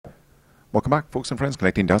Welcome back, folks and friends.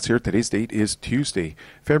 Connecting Dots here. Today's date is Tuesday,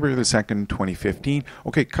 February the 2nd, 2015.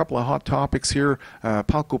 Okay, couple of hot topics here.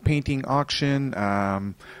 Palko painting auction.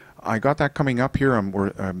 I got that coming up here.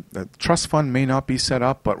 The trust fund may not be set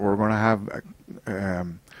up, but we're going to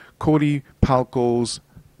have Cody Palko's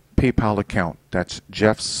PayPal account. That's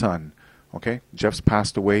Jeff's son. Okay, Jeff's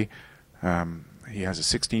passed away. He has a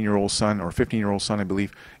 16-year-old son, or 15-year-old son, I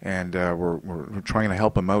believe, and we're trying to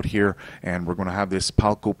help him out here, and we're going to have this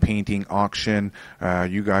Palko painting auction.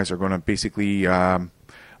 You guys are going to basically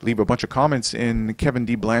leave a bunch of comments in Kevin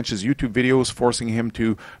D. Blanch's YouTube videos, forcing him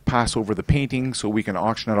to pass over the painting so we can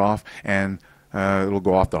auction it off, and it'll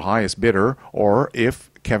go off the highest bidder. Or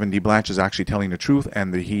if Kevin D. Blanch is actually telling the truth,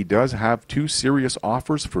 and he does have 2 serious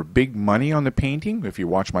offers for big money on the painting. If you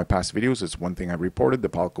watch my past videos, it's one thing I reported. The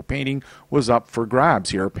Palko painting was up for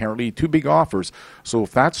grabs here. Apparently 2 big offers. So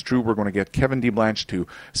if that's true, we're going to get Kevin D. Blanch to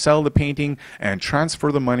sell the painting and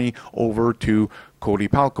transfer the money over to Cody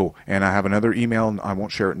Palko. And I have another email. I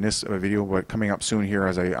won't share it in this video, but coming up soon here,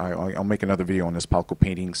 as I'll make another video on this Palko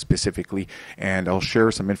painting specifically, and I'll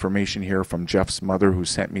share some information here from Jeff's mother, who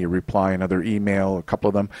sent me a reply, another email, a couple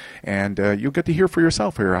of them, and you'll get to hear for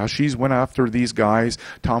yourself here how she's went after these guys,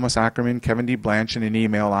 Thomas Ackermann, Kevin D. Blanch, in an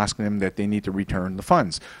email asking them that they need to return the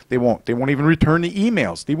funds. They won't even return the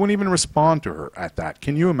emails. They won't even respond to her at that.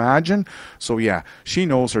 Can you imagine? So yeah, she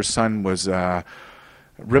knows her son was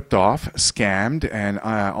ripped off, scammed, and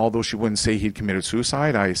although she wouldn't say he'd committed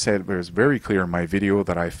suicide, I said it was very clear in my video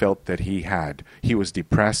that I felt that he had. He was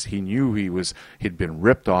depressed. He knew he'd been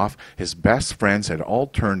ripped off. His best friends had all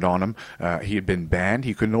turned on him. He had been banned.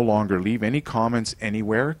 He could no longer leave any comments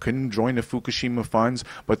anywhere. Couldn't join the Fukushima funds.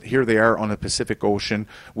 But here they are on the Pacific Ocean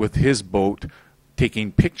with his boat,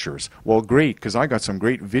 taking pictures. Well, great, because I got some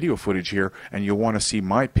great video footage here, and you'll want to see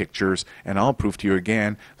my pictures, and I'll prove to you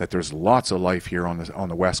again that there's lots of life here on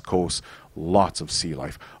the West Coast, lots of sea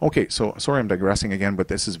life. Okay, so sorry I'm digressing again, but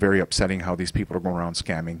this is very upsetting how these people are going around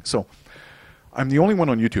scamming. So I'm the only one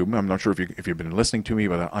on YouTube. I'm not sure if you've been listening to me,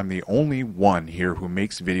 but I'm the only one here who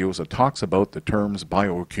makes videos that talks about the terms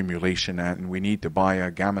bioaccumulation, and we need to buy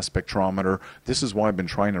a gamma spectrometer. This is why I've been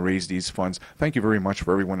trying to raise these funds. Thank you very much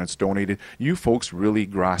for everyone that's donated. You folks really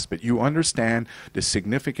grasp it. You understand the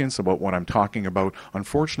significance about what I'm talking about.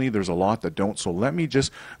 Unfortunately, there's a lot that don't, so let me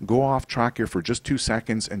just go off track here for just 2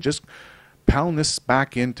 seconds and just pound this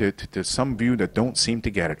back into some view that don't seem to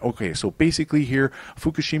get it. Okay, so basically here,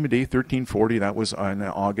 Fukushima Day 1340, that was in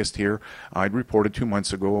August here. I'd reported 2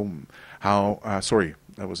 months ago how, sorry,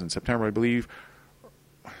 that was in September, I believe.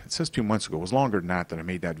 It says 2 months ago. It was longer than that I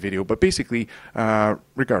made that video. But basically,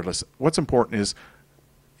 regardless, what's important is,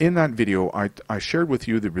 in that video, I shared with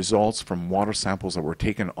you the results from water samples that were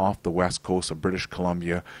taken off the west coast of British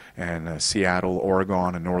Columbia and Seattle,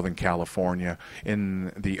 Oregon, and Northern California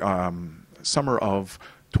in the summer of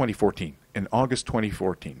 2014. In August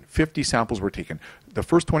 2014, 50 samples were taken. The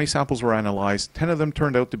first 20 samples were analyzed. 10 of them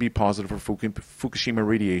turned out to be positive for Fukushima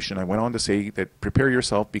radiation. I went on to say that prepare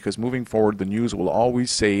yourself, because moving forward, the news will always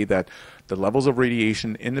say that the levels of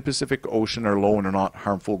radiation in the Pacific Ocean are low and are not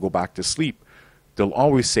harmful. Go back to sleep. They'll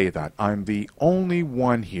always say that. I'm the only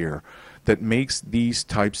one here that makes these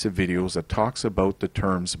types of videos that talks about the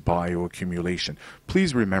terms bioaccumulation.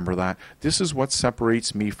 Please remember that. This is what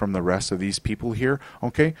separates me from the rest of these people here,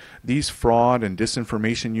 okay? These fraud and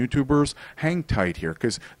disinformation YouTubers, hang tight here,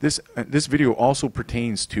 because this video also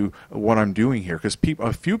pertains to what I'm doing here, because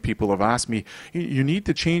a few people have asked me, you need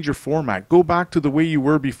to change your format. Go back to the way you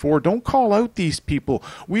were before. Don't call out these people.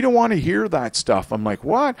 We don't want to hear that stuff. I'm like,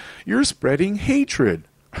 what? You're spreading hatred.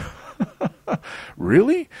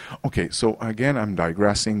 Really? Okay, so again, I'm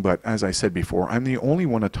digressing, but as I said before, I'm the only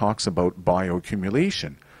one that talks about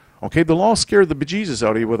bioaccumulation. Okay, they'll all scare the bejesus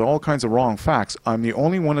out of you with all kinds of wrong facts. I'm the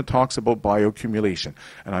only one that talks about bioaccumulation.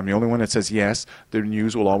 And I'm the only one that says, yes, the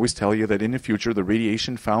news will always tell you that in the future, the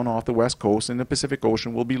radiation found off the west coast in the Pacific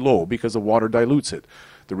Ocean will be low because the water dilutes it.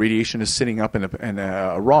 The radiation is sitting up in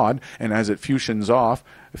a rod, and as it fissions off,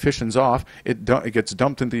 it gets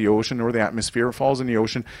dumped into the ocean or the atmosphere, it falls in the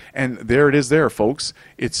ocean, and there it is there, folks.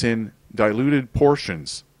 It's in diluted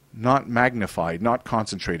portions, not magnified, not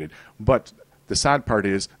concentrated. But the sad part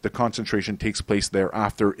is the concentration takes place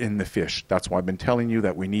thereafter in the fish. That's why I've been telling you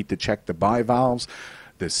that we need to check the bivalves,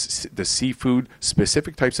 the seafood,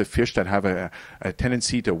 specific types of fish that have a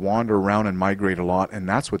tendency to wander around and migrate a lot. And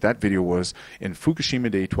that's what that video was. In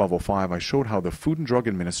Fukushima Day 1205, I showed how the Food and Drug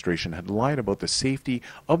Administration had lied about the safety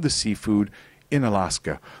of the seafood in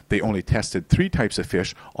Alaska. They only tested 3 types of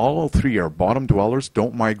fish. All 3 are bottom dwellers,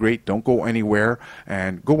 don't migrate, don't go anywhere.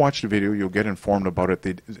 And go watch the video, you'll get informed about it.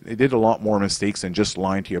 They did a lot more mistakes than just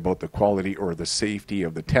lying to you about the quality or the safety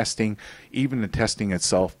of the testing. Even the testing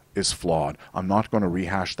itself is flawed. I'm not going to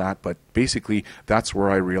rehash that, but basically that's where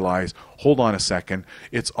I realized, hold on a second,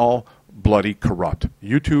 it's all bloody corrupt.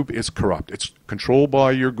 YouTube is corrupt. It's controlled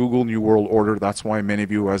by your Google New World Order. That's why many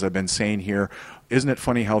of you, as I've been saying here, isn't it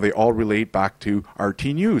funny how they all relate back to RT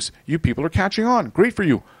News? You people are catching on. Great for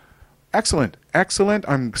you. Excellent. Excellent.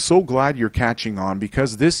 I'm so glad you're catching on,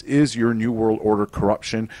 because this is your New World Order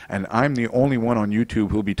corruption, and I'm the only one on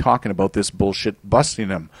YouTube who'll be talking about this bullshit, busting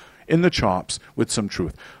them in the chops with some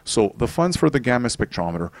truth. So the funds for the gamma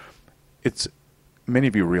spectrometer, many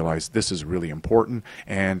of you realize this is really important,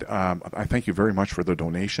 and I thank you very much for the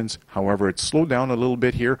donations. However, it's slowed down a little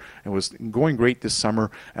bit here. It was going great this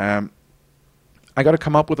summer. I got to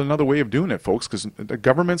come up with another way of doing it, folks, because the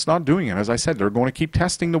government's not doing it. As I said, they're going to keep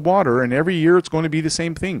testing the water, and every year it's going to be the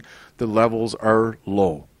same thing. The levels are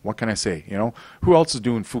low. What can I say? You know, who else is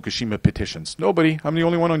doing Fukushima petitions? Nobody. I'm the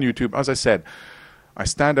only one on YouTube. As I said, I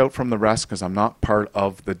stand out from the rest because I'm not part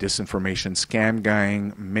of the disinformation scam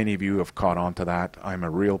gang. Many of you have caught on to that. I'm a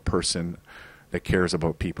real person that cares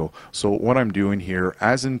about people. So what I'm doing here,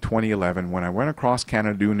 as in 2011, when I went across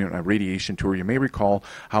Canada doing a radiation tour, you may recall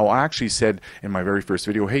how I actually said in my very first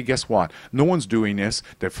video, hey, guess what? No one's doing this.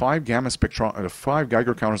 The 5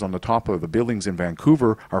 Geiger counters on the top of the buildings in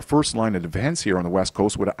Vancouver, our first line of defense here on the West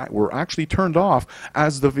Coast, were actually turned off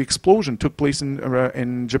as the explosion took place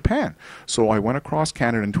in Japan. So I went across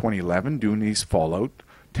Canada in 2011 doing these fallout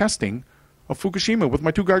testing of Fukushima with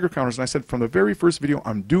my 2 Geiger counters, and I said from the very first video,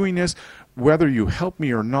 I'm doing this whether you help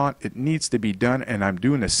me or not. It needs to be done, and I'm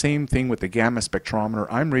doing the same thing with the gamma spectrometer.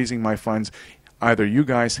 I'm raising my funds. Either you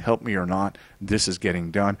guys help me or not, this is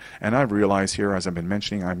getting done. And I've realized here, as I've been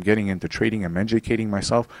mentioning, I'm getting into trading. I'm educating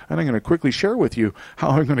myself, and I'm going to quickly share with you how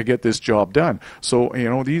I'm going to get this job done. So, you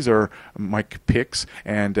know, these are my picks,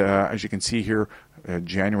 and as you can see here,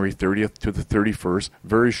 January 30th to the 31st,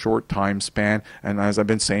 very short time span. And as I've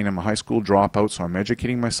been saying, I'm a high school dropout, so I'm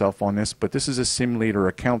educating myself on this. But this is a simulator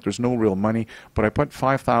account. There's no real money, but I put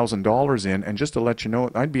 $5,000 in, and just to let you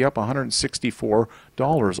know, I'd be up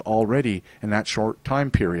 $164 already in that short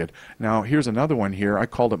time period. Now, here's another one here. I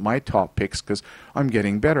called it my top picks because I'm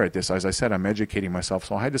getting better at this. As I said, I'm educating myself,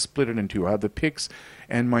 so I had to split it into 2. I have the picks,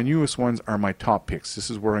 and my newest ones are my top picks.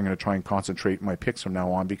 This is where I'm going to try and concentrate my picks from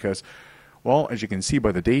now on, because, well, as you can see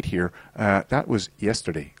by the date here, that was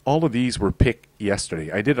yesterday. All of these were picked yesterday.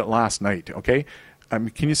 I did it last night, okay?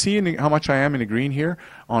 Can you see how much I am in the green here?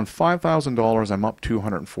 On $5,000, I'm up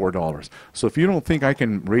 $204. So if you don't think I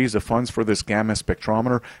can raise the funds for this gamma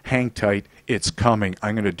spectrometer, hang tight. It's coming.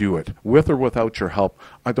 I'm going to do it. With or without your help,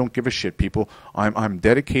 I don't give a shit, people. I'm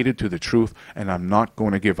dedicated to the truth, and I'm not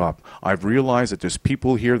going to give up. I've realized that there's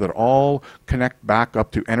people here that all connect back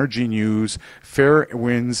up to Energy News. Fair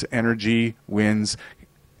wins, energy wins.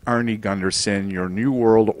 Arnie, Gundersen, your New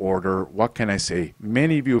World Order. What can I say?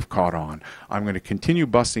 Many of you have caught on. I'm going to continue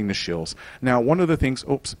busting the shills. Now, one of the things,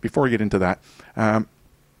 before I get into that,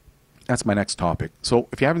 that's my next topic. So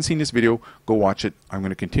if you haven't seen this video, go watch it. I'm going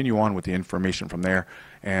to continue on with the information from there.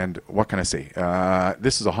 And what can I say?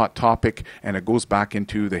 This is a hot topic, and it goes back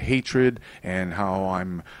into the hatred and how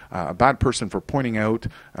I'm a bad person for pointing out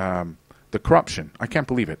the corruption. I can't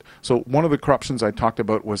believe it. So one of the corruptions I talked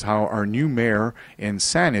about was how our new mayor in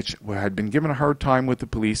Saanich had been given a hard time with the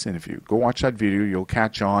police, and if you go watch that video, you'll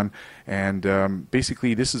catch on. And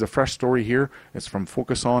basically, this is a fresh story here. It's from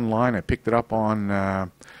Focus Online. I picked it up on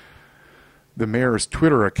the mayor's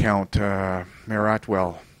Twitter account, Mayor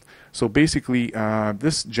Atwell. So basically,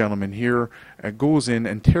 this gentleman here goes in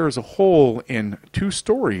and tears a hole in 2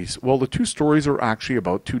 stories. Well, the 2 stories are actually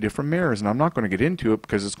about 2 different mayors, and I'm not going to get into it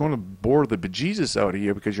because it's going to bore the bejesus out of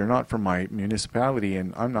you, because you're not from my municipality,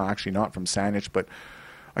 and I'm actually not from Saanich, but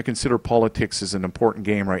I consider politics as an important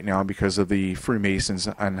game right now because of the Freemasons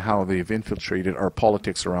and how they've infiltrated our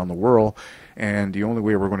politics around the world. And the only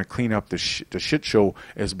way we're going to clean up the shit show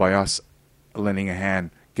is by us lending a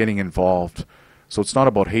hand, getting involved. So it's not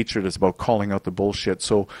about hatred, it's about calling out the bullshit.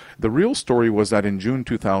 So the real story was that in June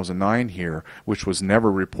 2009 here, which was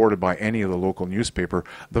never reported by any of the local newspaper,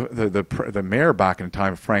 the mayor back in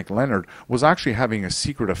time, Frank Leonard, was actually having a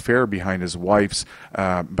secret affair behind his wife's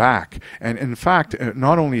back. And in fact,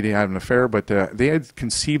 not only did they have an affair, but they had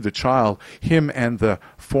conceived a child, him and the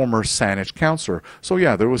former Saanich councillor. So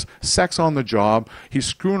yeah, there was sex on the job. He's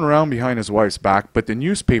screwing around behind his wife's back, but the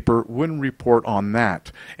newspaper wouldn't report on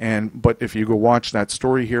that. But if you go watch much that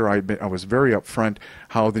story here. I was very upfront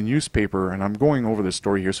how the newspaper, and I'm going over the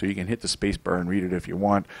story here so you can hit the space bar and read it if you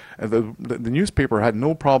want. The newspaper had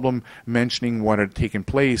no problem mentioning what had taken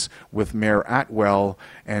place with Mayor Atwell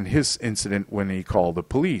and his incident when he called the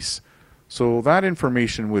police. So that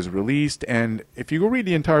information was released, and if you go read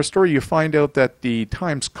the entire story, you find out that the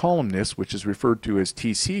Times columnist, which is referred to as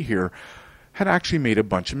TC here, had actually made a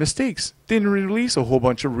bunch of mistakes. Didn't release a whole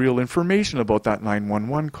bunch of real information about that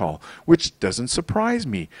 911 call, which doesn't surprise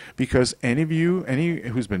me, because anyone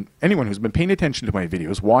who's been paying attention to my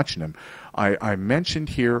videos, watching them, I mentioned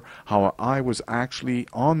here how I was actually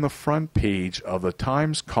on the front page of the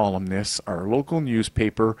Times columnists, our local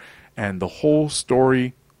newspaper, and the whole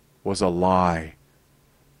story was a lie.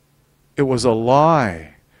 It was a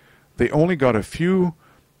lie. They only got a few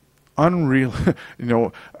unreal,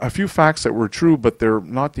 a few facts that were true, but they're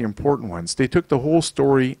not the important ones. They took the whole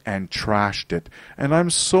story and trashed it. And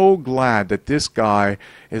I'm so glad that this guy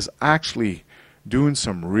is actually doing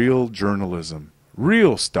some real journalism.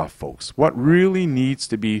 Real stuff, folks. What really needs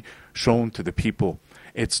to be shown to the people.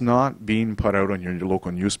 It's not being put out on your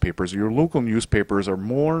local newspapers. Your local newspapers are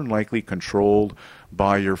more than likely controlled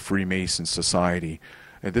by your Freemason society.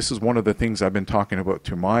 And this is one of the things I've been talking about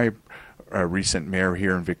to my recent mayor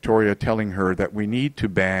here in Victoria, telling her that we need to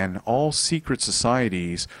ban all secret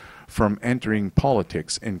societies from entering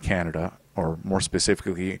politics in Canada, or more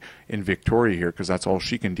specifically in Victoria here, because that's all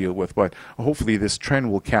she can deal with. But hopefully this trend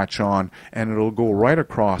will catch on and it'll go right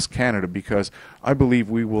across Canada, because I believe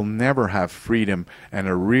we will never have freedom and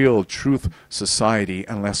a real truth society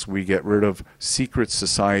unless we get rid of secret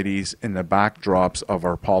societies in the backdrops of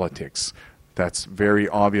our politics. That's very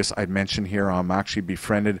obvious. I mentioned here I'm actually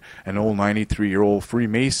befriended an old 93-year-old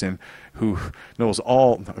Freemason who knows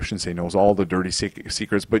all, I shouldn't say knows all the dirty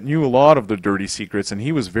secrets, but knew a lot of the dirty secrets, and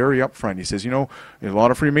he was very upfront. He says, a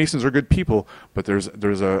lot of Freemasons are good people, but there's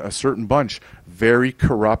a certain bunch very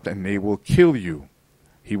corrupt, and they will kill you.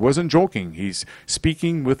 He wasn't joking. He's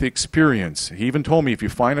speaking with experience. He even told me, if you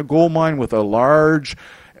find a gold mine with a large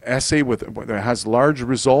essay that has large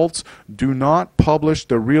results, do not publish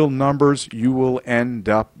the real numbers. You will end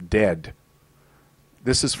up dead.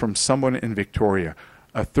 This is from someone in Victoria,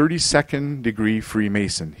 a 32nd degree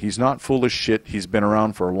Freemason. He's not full of shit. He's been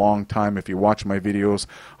around for a long time. If you watch my videos,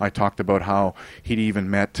 I talked about how he'd even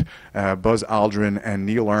met Buzz Aldrin and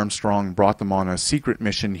Neil Armstrong, brought them on a secret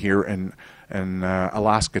mission here in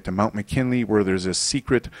Alaska to Mount McKinley, where there's a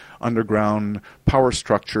secret underground power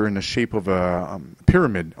structure in the shape of a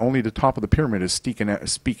pyramid. Only the top of the pyramid is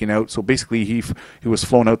speaking out. So basically he was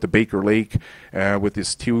flown out to Baker Lake with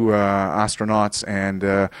his two astronauts,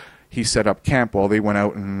 and he set up camp while they went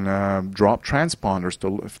out and dropped transponders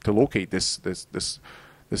to locate this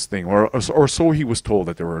thing, or so he was told,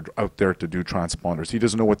 that they were out there to do transponders. He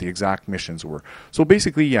doesn't know what the exact missions were. So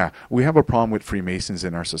basically, yeah, we have a problem with Freemasons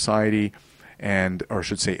in our society, or I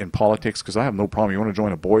should say in politics, because I have no problem. You want to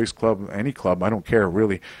join a boys club, any club, I don't care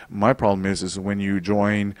really. My problem is when you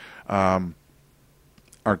join our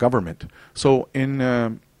government. So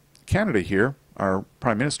in Canada here, our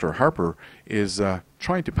Prime Minister Harper is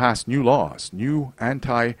trying to pass new laws, new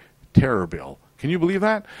anti-terror bill. Can you believe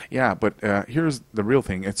that? Yeah, but here's the real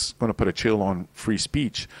thing. It's going to put a chill on free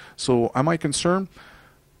speech. So am I concerned?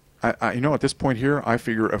 At this point here, I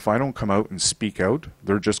figure if I don't come out and speak out,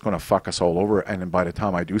 they're just going to fuck us all over. And then by the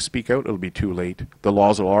time I do speak out, it'll be too late. The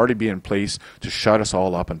laws will already be in place to shut us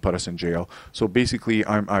all up and put us in jail. So basically,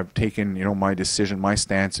 I've taken, my decision, my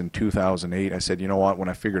stance in 2008. I said, you know what? When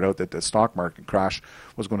I figured out that the stock market crash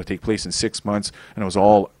was going to take place in 6 months, and it was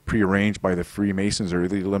all prearranged by the Freemasons or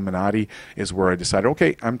the Illuminati, is where I decided,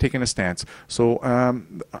 okay, I'm taking a stance. So,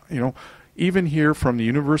 even here from the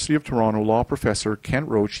University of Toronto law professor Kent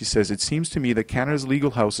Roach, he says, it seems to me that Canada's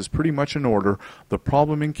legal house is pretty much in order. The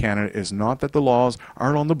problem in Canada is not that the laws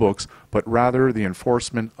aren't on the books, but rather the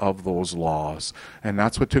enforcement of those laws. And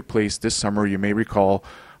that's what took place this summer. You may recall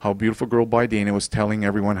how Beautiful Girl by Dana was telling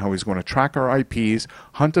everyone how he's going to track our IPs,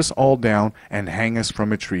 hunt us all down, and hang us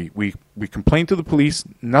from a tree. We complained to the police.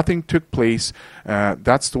 Nothing took place.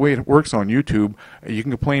 That's the way it works on YouTube. You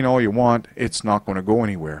can complain all you want. It's not going to go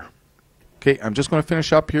anywhere. Okay, I'm just going to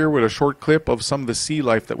finish up here with a short clip of some of the sea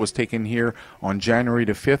life that was taken here on January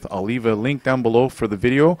the 5th. I'll leave a link down below for the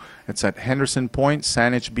video. It's at Henderson Point,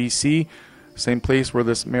 Saanich, BC. Same place where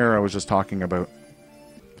this mayor I was just talking about.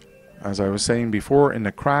 As I was saying before, in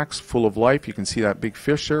the cracks, full of life. You can see that big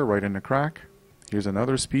fish there right in the crack. Here's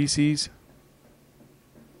another species.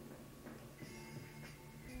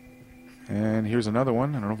 And here's another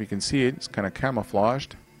one. I don't know if you can see it. It's kind of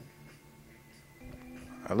camouflaged.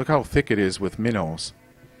 Look how thick it is with minnows.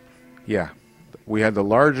 Yeah, We had the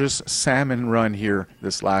largest salmon run here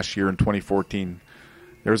this last year in 2014.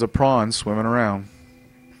 There's a prawn swimming around.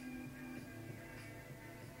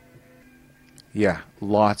 Yeah,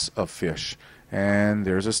 lots of fish. And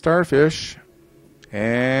there's a starfish.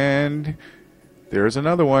 And there's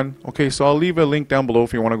another one. Okay, so I'll leave a link down below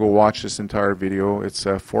if you want to go watch this entire video. It's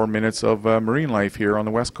 4 minutes of marine life here on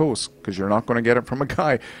the West Coast, because you're not going to get it from a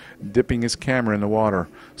guy dipping his camera in the water.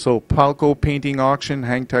 So Palko painting auction,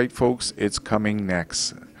 hang tight folks, it's coming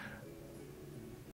next.